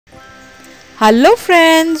Hello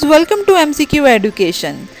friends, welcome to MCQ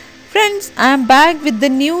Education. Friends, I am back with the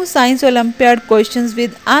new Science Olympiad questions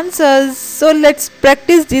with answers. So let's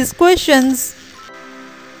practice these questions.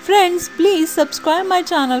 Friends, please subscribe my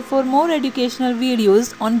channel for more educational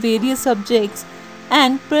videos on various subjects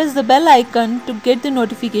and press the bell icon to get the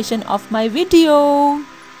notification of my video.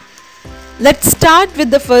 Let's start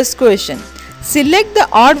with the first question. Select the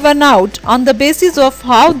odd one out on the basis of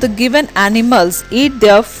how the given animals eat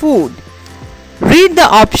their food. Read the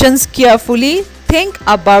options carefully. Think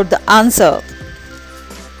about the answer.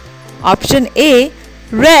 Option A,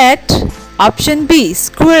 rat. Option B,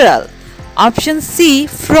 squirrel. Option C,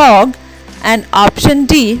 frog. And option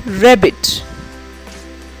D, rabbit.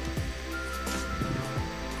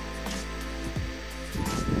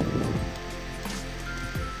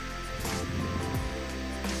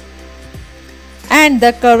 And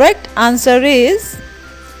the correct answer is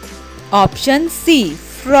option C,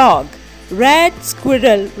 frog. Rat,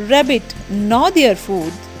 squirrel, rabbit gnaw their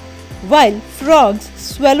food, while frogs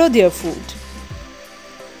swallow their food.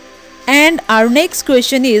 And our next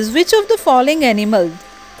question is, which of the following animals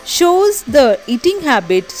shows the eating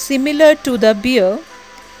habit similar to the bear?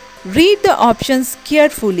 Read the options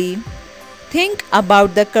carefully. Think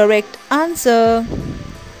about the correct answer.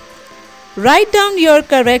 Write down your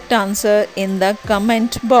correct answer in the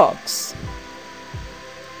comment box.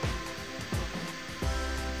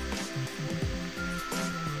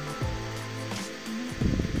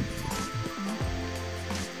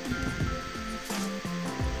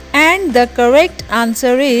 And the correct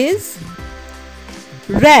answer is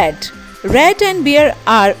rat. Rat and bear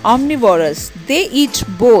are omnivorous. They eat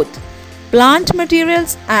both plant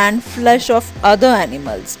materials and flesh of other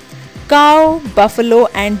animals. Cow, buffalo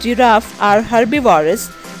and giraffe are herbivorous.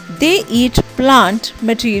 They eat plant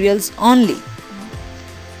materials only.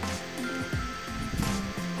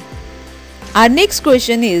 Our next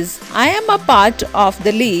question is, I am a part of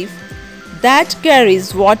the leaf that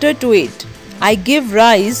carries water to it. I give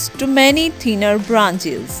rise to many thinner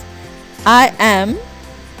branches. I am.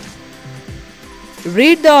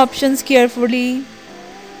 Read the options carefully.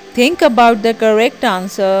 Think about the correct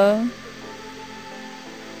answer.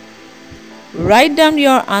 Write down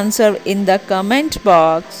your answer in the comment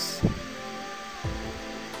box.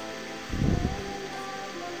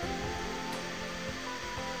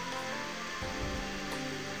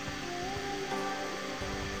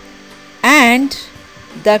 And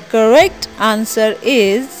the correct answer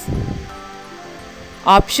is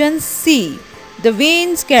option C. The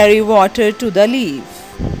veins carry water to the leaf.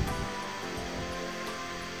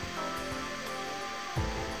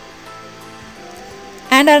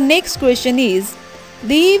 And our next question is,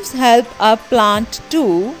 leaves help a plant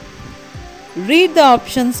to read the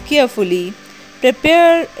options carefully.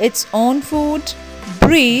 Prepare its own food,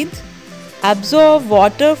 breathe, absorb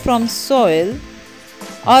water from soil,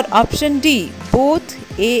 or option D, both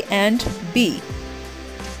A and B.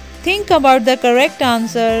 Think about the correct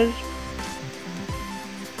answer.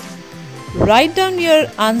 Write down your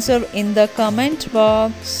answer in the comment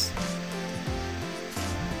box.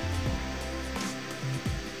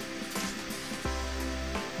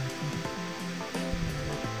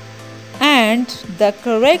 And the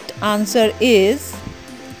correct answer is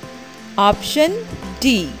option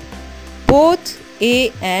D, both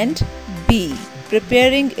A and B.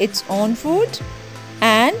 Preparing its own food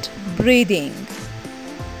and breathing.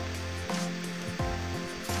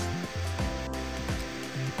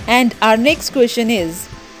 And our next question is,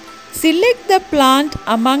 select the plant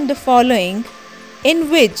among the following in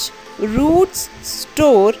which roots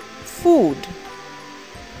store food.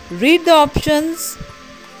 Read the options.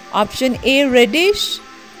 Option A, radish.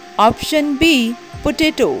 Option B,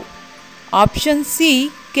 potato. Option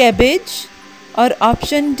C, cabbage. Or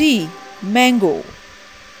option D, mango.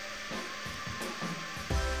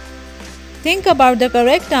 Think about the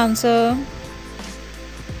correct answer.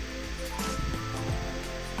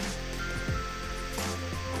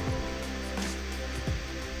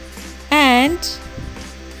 And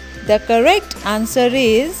the correct answer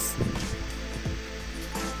is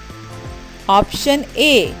option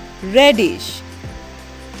A, radish.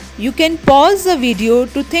 You can pause the video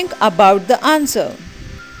to think about the answer.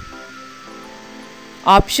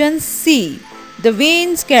 Option C, the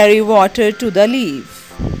veins carry water to the leaf.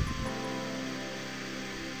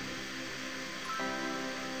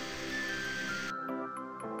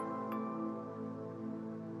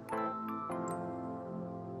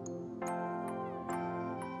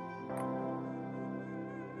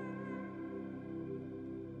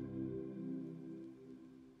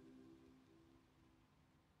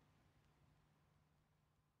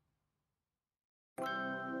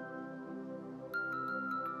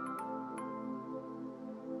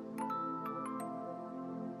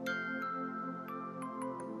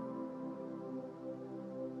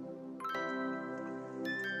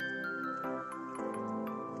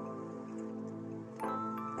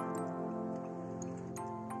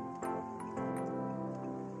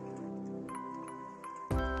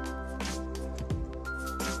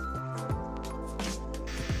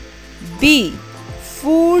 B.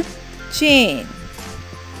 Food chain.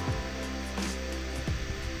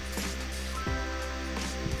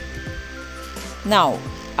 Now,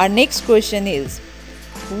 our next question is,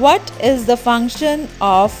 what is the function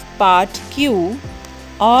of part Q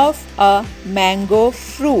of a mango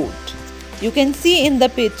fruit? You can see in the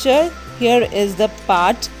picture, here is the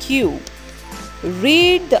part Q.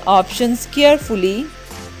 Read the options carefully.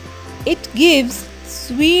 It gives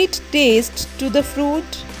sweet taste to the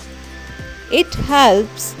fruit. It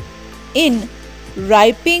helps in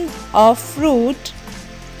ripening of fruit.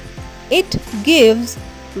 It gives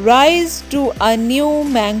rise to a new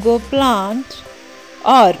mango plant.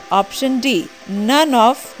 Or option D, none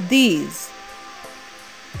of these.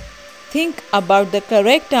 Think about the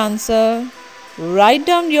correct answer. Write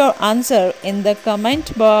down your answer in the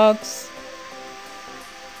comment box.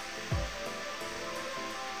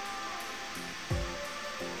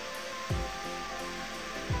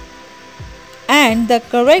 And the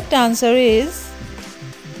correct answer is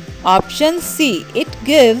option C. It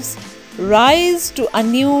gives rise to a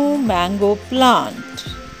new mango plant.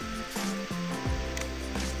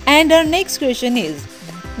 And our next question is,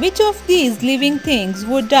 which of these living things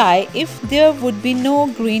would die if there would be no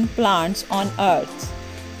green plants on earth?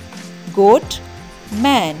 Goat,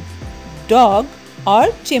 man, dog or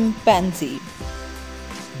chimpanzee?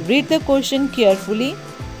 Read the question carefully,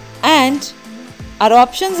 and our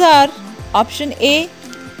options are option A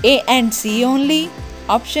and C only,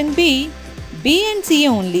 option B and C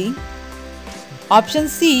only, option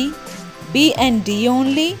C, B and D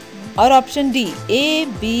only, or option D, A,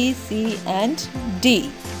 B, C and D.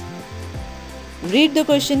 Read the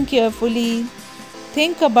question carefully.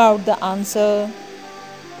 Think about the answer.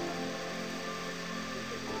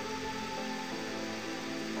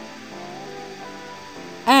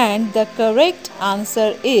 And the correct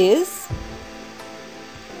answer is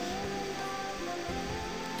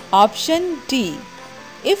option D.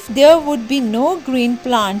 If there would be no green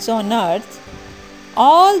plants on earth,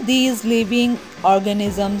 all these living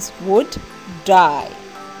organisms would die.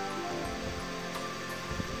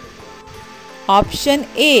 Option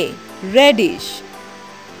A, reddish.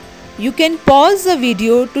 You can pause the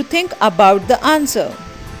video to think about the answer.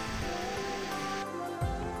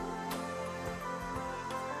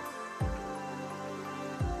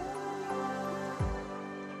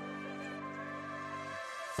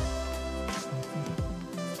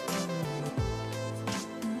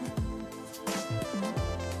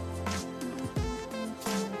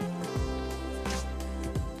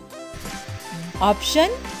 Option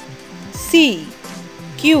C,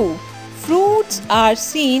 Q. Fruits are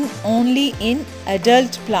seen only in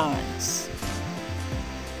adult plants.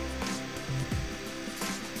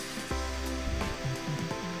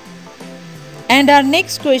 And our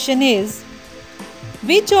next question is,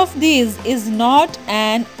 which of these is not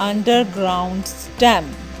an underground stem?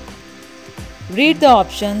 Read the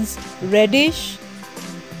options: radish,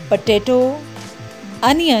 potato,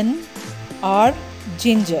 onion or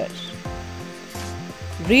ginger.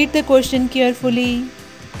 Read the question carefully.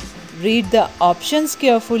 Read the options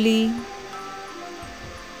carefully.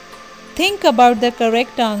 Think about the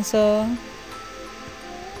correct answer.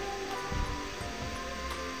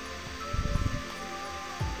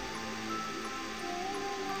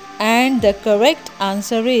 And the correct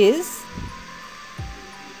answer is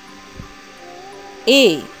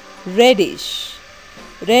A, radish.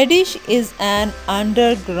 Radish is an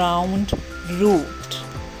underground root.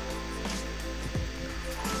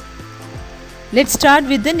 Let's start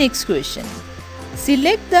with the next question.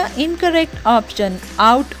 Select the incorrect option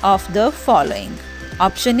out of the following.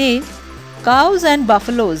 Option A, cows and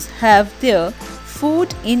buffaloes have their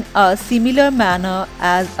food in a similar manner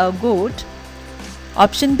as a goat.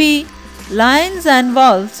 Option B, lions and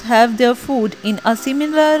wolves have their food in a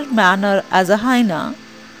similar manner as a hyena.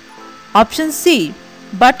 Option C,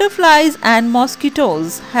 butterflies and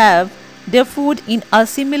mosquitoes have their food in a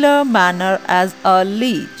similar manner as a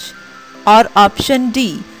leech. Or option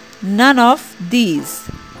D, none of these.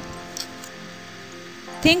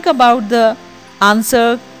 Think about the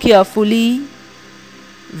answer carefully.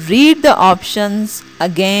 Read the options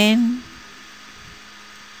again.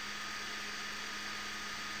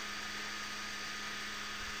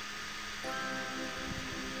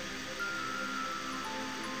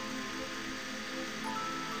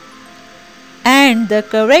 And the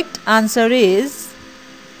correct answer is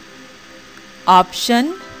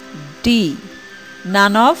option D,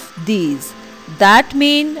 none of these. That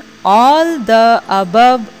means all the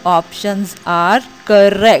above options are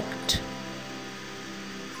correct.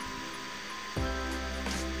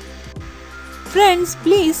 Friends,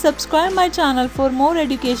 please subscribe my channel for more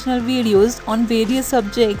educational videos on various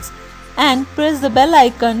subjects and press the bell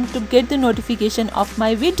icon to get the notification of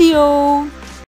my video.